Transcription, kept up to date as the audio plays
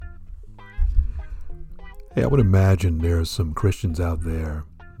Hey, I would imagine there are some Christians out there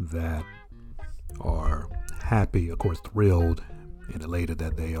that are happy, of course, thrilled and elated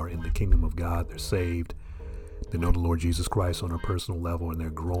that they are in the kingdom of God. They're saved. They know the Lord Jesus Christ on a personal level and they're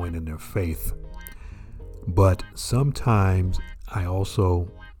growing in their faith. But sometimes I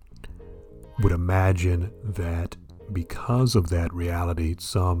also would imagine that because of that reality,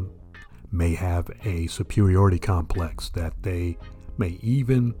 some may have a superiority complex, that they may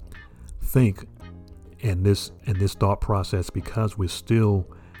even think in this thought process, because we still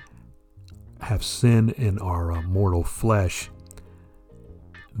have sin in our mortal flesh,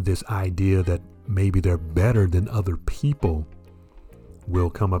 this idea that maybe they're better than other people will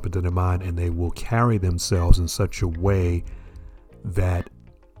come up into their mind, and they will carry themselves in such a way that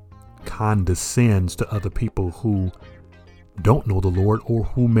condescends to other people who don't know the Lord or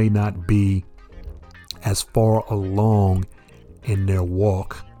who may not be as far along in their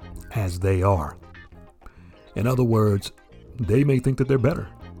walk as they are. In other words, they may think that they're better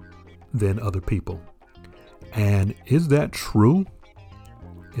than other people. And is that true?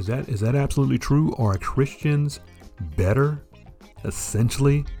 Is that absolutely true? Are Christians better,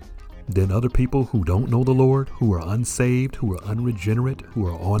 essentially, than other people who don't know the Lord, who are unsaved, who are unregenerate, who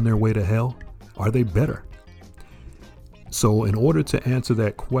are on their way to hell? Are they better? So in order to answer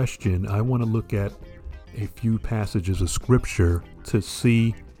that question, I want to look at a few passages of scripture to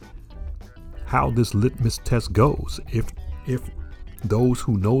see how this litmus test goes. If those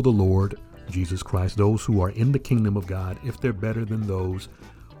who know the Lord Jesus Christ, those who are in the kingdom of God, if they're better than those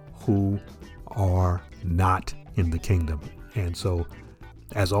who are not in the kingdom. And so,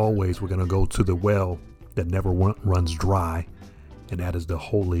 as always, we're going to go to the well that never runs dry, and that is the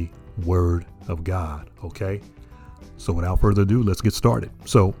holy word of God. Okay? So without further ado, let's get started.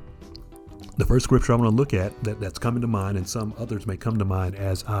 So the first scripture I want to look at that's coming to mind, and some others may come to mind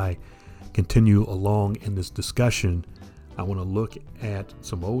as I continue along in this discussion, I want to look at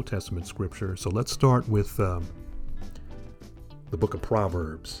some Old Testament scripture. So let's start with the book of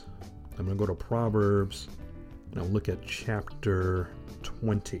Proverbs. I'm going to go to Proverbs and I'll look at chapter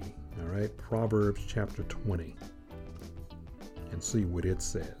 20. All right, Proverbs chapter 20, and see what it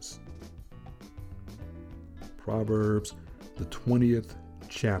says. Proverbs, the 20th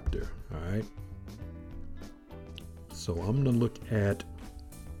chapter. All right. So I'm going to look at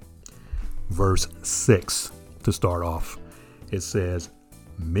verse 6 to start off. It says,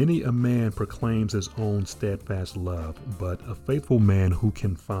 "Many a man proclaims his own steadfast love, but a faithful man who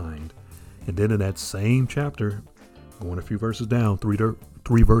can find?" And then in that same chapter, going a few verses down,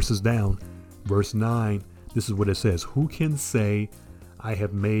 three verses down, verse 9, this is what it says: "Who can say, I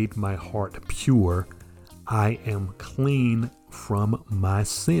have made my heart pure, I am clean from my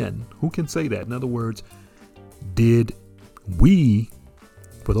sin?" Who can say that? In other words, did we,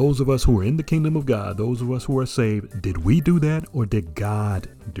 for those of us who are in the kingdom of God, those of us who are saved, did we do that, or did God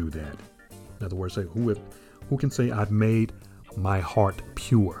do that? In other words, who can say, I've made my heart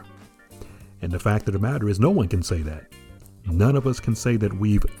pure? And the fact of the matter is, no one can say that. None of us can say that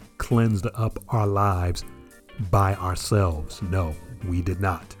we've cleansed up our lives by ourselves. No, we did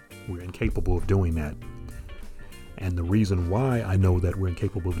not. We're incapable of doing that. And the reason why I know that we're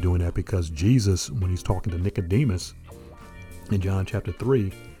incapable of doing that, because Jesus, when he's talking to Nicodemus in John chapter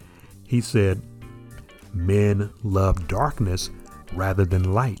 3, he said, men love darkness rather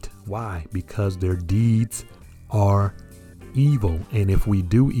than light. Why? Because their deeds are evil. And if we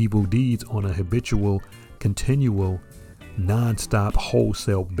do evil deeds on a habitual, continual, nonstop,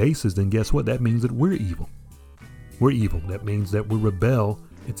 wholesale basis, then guess what? That means that we're evil. We're evil. That means that we rebel.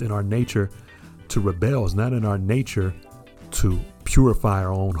 It's in our nature to rebel. It's not in our nature to purify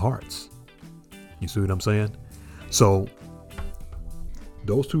our own hearts. You see what I'm saying? So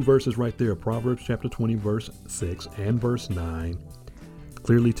those two verses right there, Proverbs chapter 20, verse 6 and verse 9,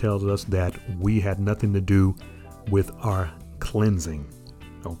 clearly tells us that we had nothing to do with our cleansing.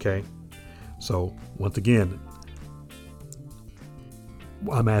 Okay? So once again,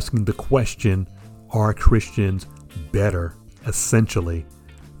 I'm asking the question, are Christians better essentially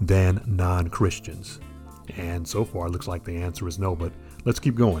than non-Christians? And so far it looks like the answer is no, but let's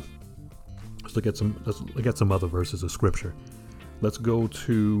keep going. Let's look at some other verses of scripture. Let's go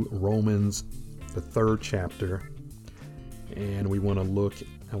to Romans, the 3rd chapter, and I want to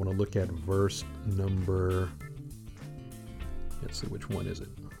look at verse number, let's see, which one is it?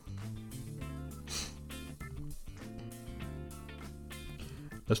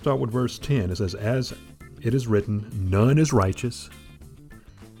 Let's start with verse 10. It says, "As it is written, none is righteous.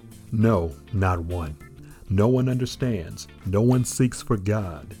 No, not one. No one understands. No one seeks for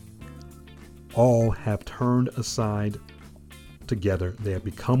God. All have turned aside together. They have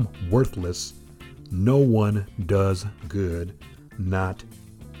become worthless. No one does good, not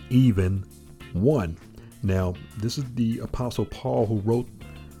even one. Now, this is the Apostle Paul who wrote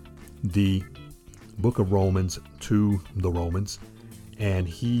the book of Romans to the Romans, and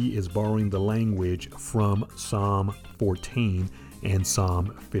he is borrowing the language from Psalm 14 and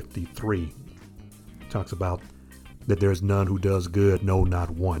Psalm 53. Talks about that there's none who does good, no, not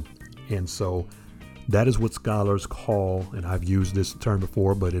one. And so that is what scholars call, and I've used this term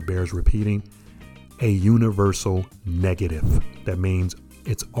before, but it bears repeating, a universal negative. That means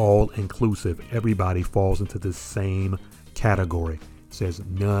it's all inclusive. Everybody falls into the same category. It says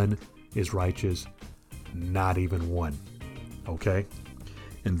none is righteous, not even one. Okay?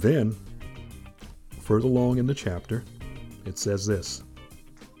 And then further along in the chapter, it says this.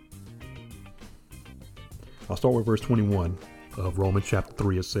 I'll start with verse 21 of Romans chapter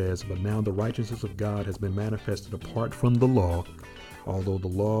 3. It says, "But now the righteousness of God has been manifested apart from the law, although the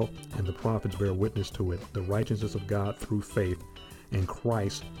law and the prophets bear witness to it, the righteousness of God through faith in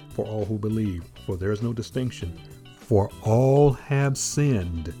Christ for all who believe. For there is no distinction, for all have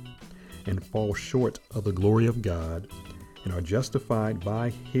sinned and fall short of the glory of God, and are justified by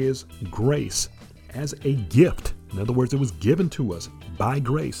his grace as a gift." In other words, it was given to us by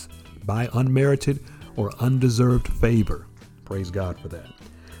grace, by unmerited or undeserved favor. Praise God for that.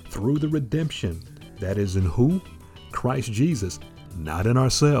 Through the redemption that is in who? Christ Jesus, not in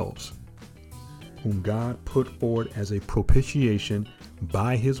ourselves, whom God put forward as a propitiation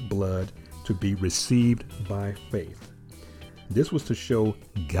by his blood to be received by faith. This was to show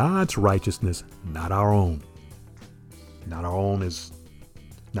God's righteousness, not our own. Not our own is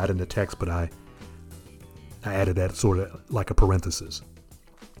not in the text, but I added that sort of like a parenthesis.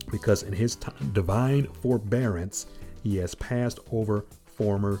 Because in his divine forbearance, he has passed over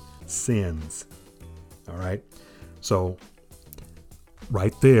former sins. All right. So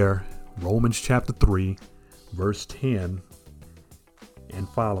right there, Romans chapter 3, verse 10 and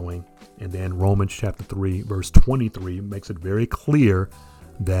following, and then Romans chapter 3, verse 23 makes it very clear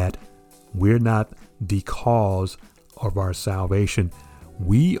that we're not the cause of our salvation.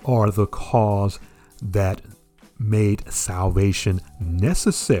 We are the cause that made salvation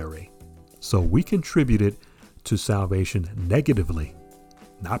necessary. So we contributed to salvation negatively,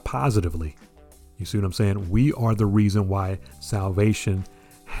 not positively. You see what I'm saying? We are the reason why salvation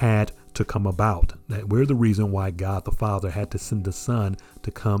had to come about. That we're the reason why God the Father had to send the Son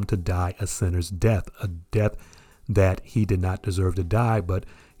to come to die a sinner's death, a death that he did not deserve to die, but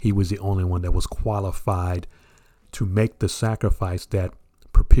he was the only one that was qualified to make the sacrifice that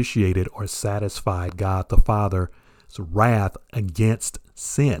propitiated or satisfied God the Father's wrath against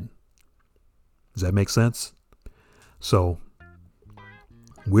sin. Does that make sense? So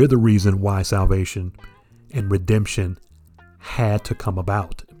we're the reason why salvation and redemption had to come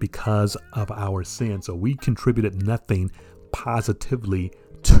about because of our sin. So we contributed nothing positively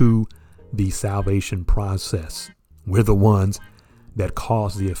to the salvation process. We're the ones that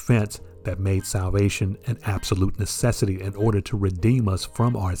caused the offense that made salvation an absolute necessity. In order to redeem us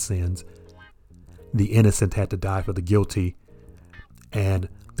from our sins, the innocent had to die for the guilty, and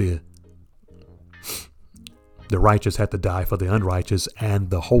the righteous had to die for the unrighteous, and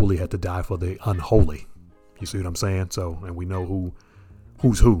the holy had to die for the unholy. You see what I'm saying? So, and we know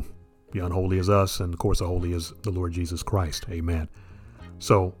who's who. The unholy is us, and of course the holy is the Lord Jesus Christ. Amen.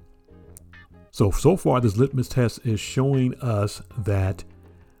 So far this litmus test is showing us that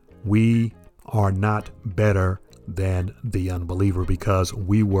we are not better than the unbeliever because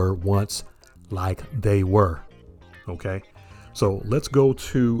we were once like they were. Okay. So let's go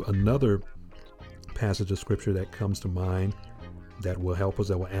to another passage of scripture that comes to mind that will help us,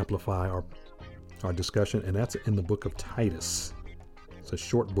 that will amplify our discussion, and that's in the book of Titus. It's a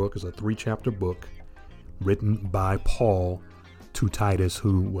short book. It's a 3-chapter book written by Paul to Titus,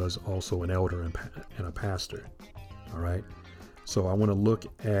 who was also an elder and a pastor. All right. So I want to look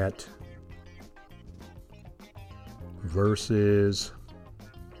at verses.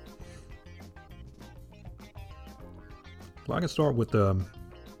 Well, I can start with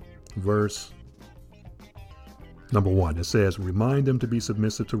verse number 1. It says, "Remind them to be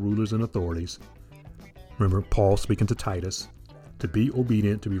submissive to rulers and authorities." Remember, Paul speaking to Titus. "To be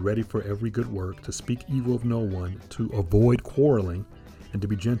obedient, to be ready for every good work, to speak evil of no one, to avoid quarreling, and to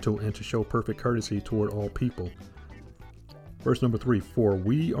be gentle and to show perfect courtesy toward all people." Verse number 3, "For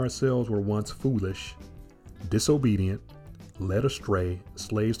we ourselves were once foolish, disobedient, led astray,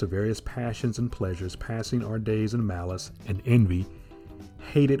 slaves to various passions and pleasures, passing our days in malice and envy,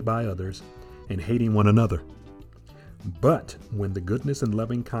 hated by others, and hating one another. But when the goodness and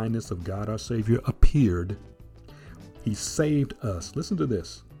loving kindness of God our Savior appeared, he saved us." Listen to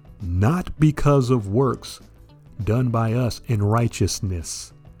this. not because of works done by us in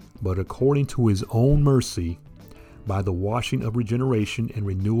righteousness, but according to his own mercy, by the washing of regeneration and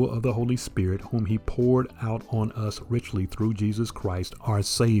renewal of the Holy Spirit, whom he poured out on us richly through Jesus Christ, our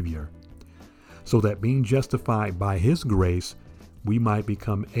Savior, so that being justified by his grace, we might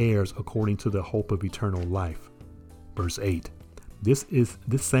become heirs according to the hope of eternal life. Verse 8. This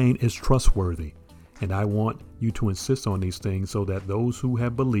saying is trustworthy, and I want you to insist on these things so that those who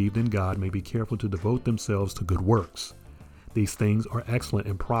have believed in God may be careful to devote themselves to good works. These things are excellent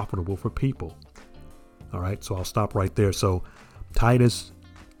and profitable for people. All right, so I'll stop right there. So Titus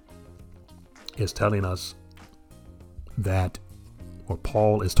is telling us that, or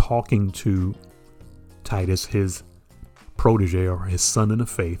Paul is talking to Titus, his protege or his son in the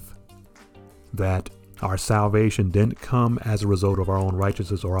faith, that our salvation didn't come as a result of our own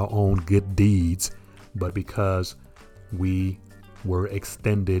righteousness or our own good deeds, but because we were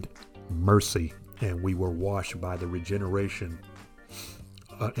extended mercy and we were washed by the regeneration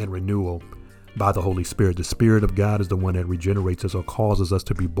and renewal by the Holy Spirit. The Spirit of God is the one that regenerates us or causes us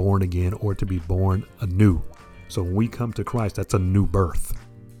to be born again or to be born anew. So when we come to Christ, that's a new birth.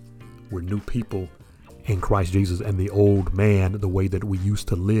 We're new people in Christ Jesus, and the old man, the way that we used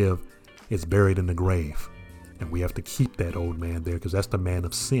to live, is buried in the grave. And we have to keep that old man there because that's the man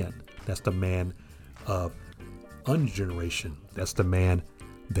of sin. That's the man of ungeneration. That's the man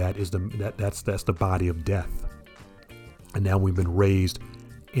that is that's the body of death. And now we've been raised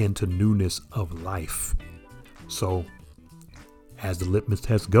into newness of life. So as the litmus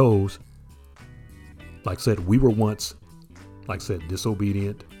test goes, like I said, we were once,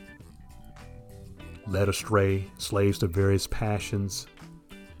 disobedient, led astray, slaves to various passions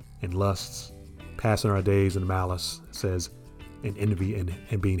and lusts, passing our days in malice, it says, in envy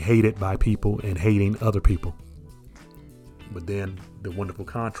and being hated by people and hating other people. But then the wonderful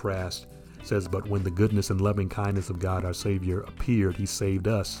contrast says, but when the goodness and loving kindness of God, our Savior, appeared, he saved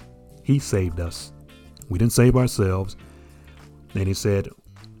us. He saved us. We didn't save ourselves. And he said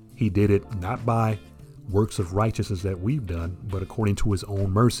he did it not by works of righteousness that we've done, but according to his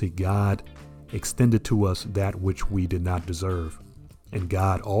own mercy, God extended to us that which we did not deserve. And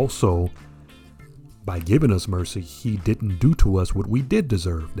God also, by giving us mercy, he didn't do to us what we did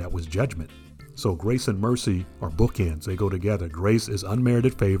deserve. That was judgment. So grace and mercy are bookends. They go together. Grace is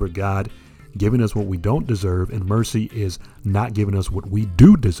unmerited favor, God giving us what we don't deserve, and mercy is not giving us what we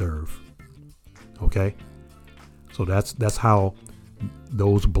do deserve. Okay? So that's how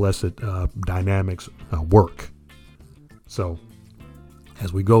those blessed dynamics work. So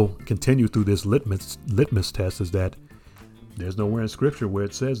as we continue through this litmus test, is that there's nowhere in Scripture where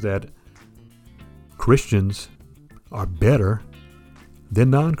it says that Christians are better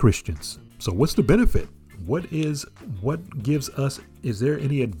than non-Christians. So what's the benefit? What gives us, is there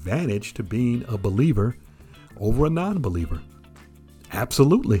any advantage to being a believer over a non-believer?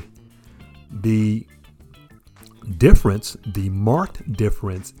 Absolutely. The difference, the marked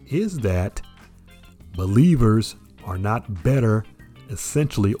difference, is that believers are not better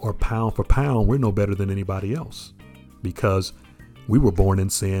essentially, or pound for pound. We're no better than anybody else because we were born in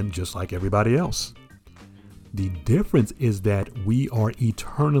sin just like everybody else. The difference is that we are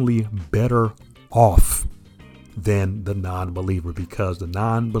eternally better off than the non-believer, because the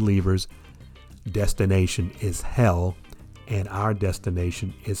non-believer's destination is hell and our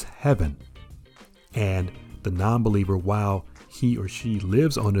destination is heaven. And the non-believer, while he or she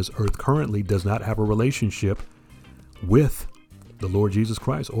lives on this earth currently, does not have a relationship with the Lord Jesus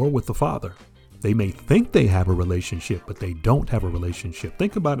Christ or with the Father. They may think they have a relationship, but they don't have a relationship.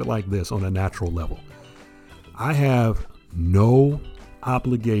 Think about it like this on a natural level. I have no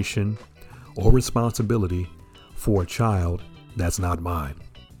obligation or responsibility for a child that's not mine.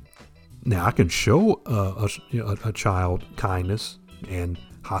 Now, I can show a child kindness and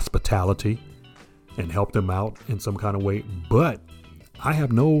hospitality and help them out in some kind of way, but I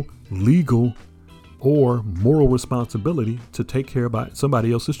have no legal or moral responsibility to take care of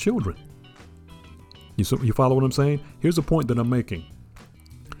somebody else's children. You follow what I'm saying? Here's a point that I'm making.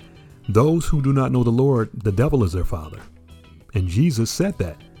 Those who do not know the Lord, the devil is their father. And Jesus said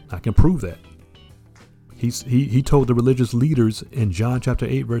that. I can prove that. He told the religious leaders in John chapter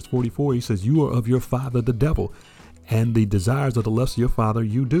 8, verse 44, he says, you are of your father, the devil, and the desires of the lust of your father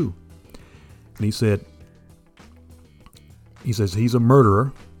you do. And he says he's a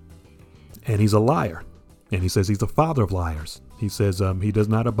murderer and he's a liar. And he says he's the father of liars. He says he does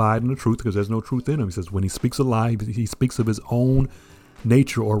not abide in the truth because there's no truth in him. He says when he speaks a lie, he speaks of his own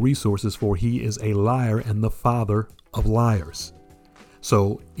nature or resources, for he is a liar and the father of liars.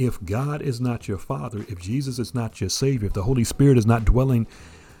 So if God is not your father, if Jesus is not your savior, if the Holy Spirit is not dwelling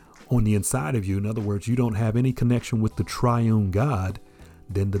on the inside of you, in other words, you don't have any connection with the triune God,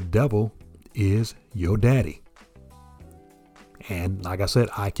 then the devil is your daddy. And like I said,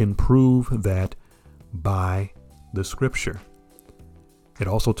 I can prove that by the scripture. It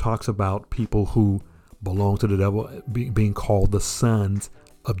also talks about people who belong to the devil being called the sons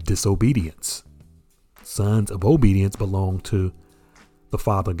of disobedience. Sons of obedience belong to the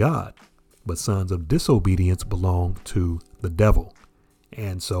Father God, but sons of disobedience belong to the devil.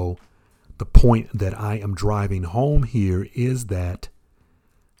 And so the point that I am driving home here is that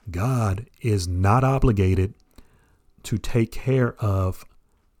God is not obligated to take care of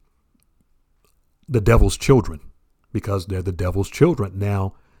the devil's children because they're the devil's children.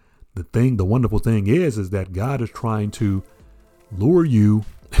 Now, the wonderful thing is that God is trying to lure you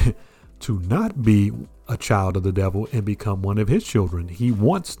to not be a child of the devil and become one of his children. He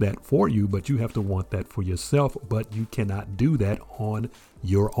wants that for you, but you have to want that for yourself. But you cannot do that on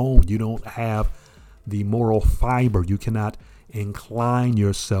your own. You don't have the moral fiber. You cannot incline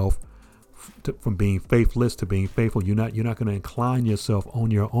yourself from being faithless to being faithful. You're not going to incline yourself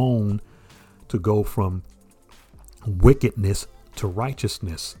on your own to go from wickedness to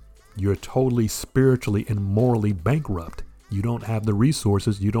righteousness. You're totally spiritually and morally bankrupt. You don't have the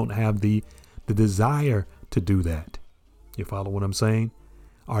resources. You don't have the desire to do that. You follow what I'm saying?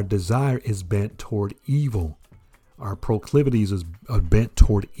 Our desire is bent toward evil. Our proclivities are bent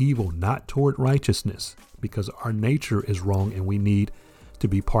toward evil, not toward righteousness, because our nature is wrong and we need to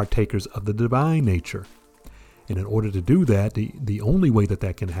be partakers of the divine nature. And in order to do that, the only way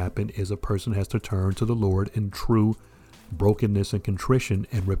that can happen is a person has to turn to the Lord in true brokenness and contrition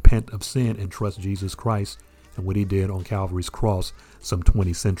and repent of sin and trust Jesus Christ and what he did on Calvary's cross some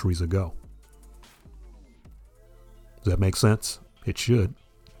 20 centuries ago. Does that make sense? It should.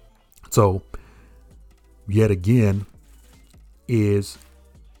 So, yet again, is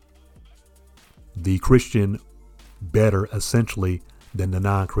the Christian better essentially than the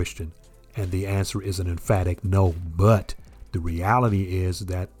non-Christian? And the answer is an emphatic no. But the reality is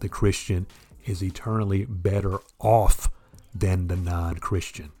that the Christian is eternally better off than the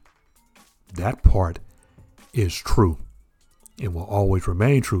non-Christian. That part is true and will always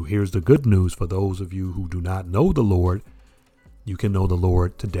remain true. Here's the good news for those of you who do not know the Lord. You can know the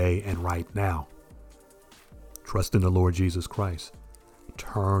Lord today and right now. Trust in the Lord Jesus Christ.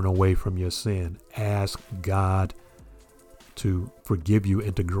 Turn away from your sin. Ask God to forgive you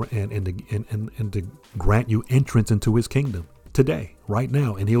and to grant you entrance into his kingdom today, right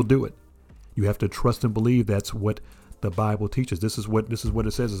now, and he'll do it. You have to trust and believe. That's what the Bible teaches. This is what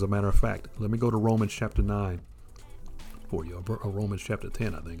it says, as a matter of fact. Let me go to Romans chapter 9 for you, or Romans chapter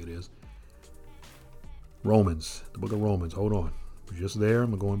 10, I think it is. Romans, the book of Romans. Hold on. We're just there.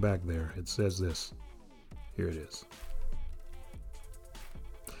 I'm going back there. It says this. Here it is.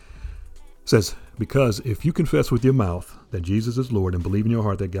 It says, because if you confess with your mouth that Jesus is Lord and believe in your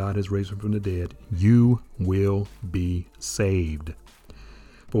heart that God has raised him from the dead, you will be saved.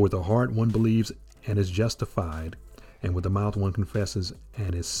 For with the heart one believes and is justified, and with the mouth one confesses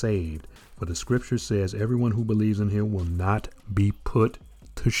and is saved. For the scripture says, everyone who believes in him will not be put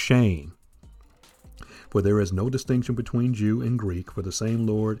to shame. For there is no distinction between Jew and Greek, for the same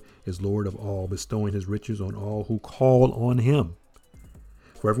Lord is Lord of all, bestowing his riches on all who call on him.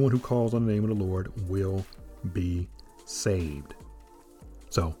 For everyone who calls on the name of the Lord will be saved.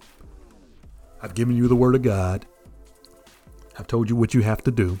 So, I've given you the word of God. I've told you what you have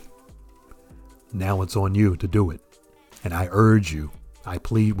to do. Now it's on you to do it. And I urge you, I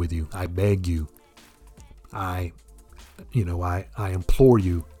plead with you, I beg you, I implore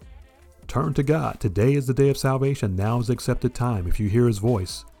you, turn to God. Today is the day of salvation. Now is the accepted time. If you hear his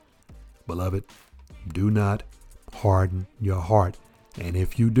voice, beloved, do not harden your heart. And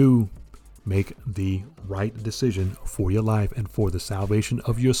if you do, make the right decision for your life and for the salvation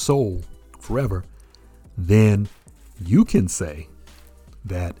of your soul forever, then you can say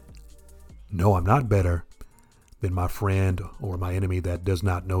that, no, I'm not better than my friend or my enemy that does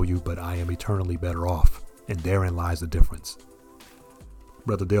not know you, but I am eternally better off. And therein lies the difference.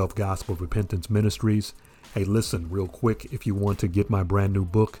 Brother Dale of Gospel of Repentance Ministries. Hey, listen real quick. If you want to get my brand new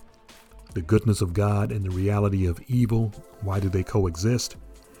book, The Goodness of God and the Reality of Evil, Why Do They Coexist?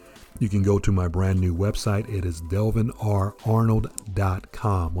 You can go to my brand new website. It is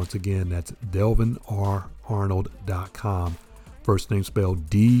DelvinRArnold.com. Once again, that's DelvinRArnold.com. First name spelled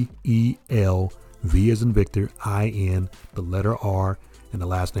D-E-L, V as in Victor, I-N, the letter R, and the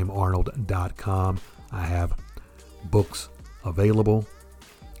last name Arnold.com. I have books available.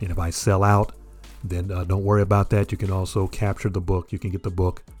 And if I sell out, then don't worry about that. You can also capture the book. You can get the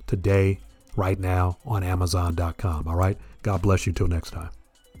book today, right now, on Amazon.com. All right? God bless you till next time.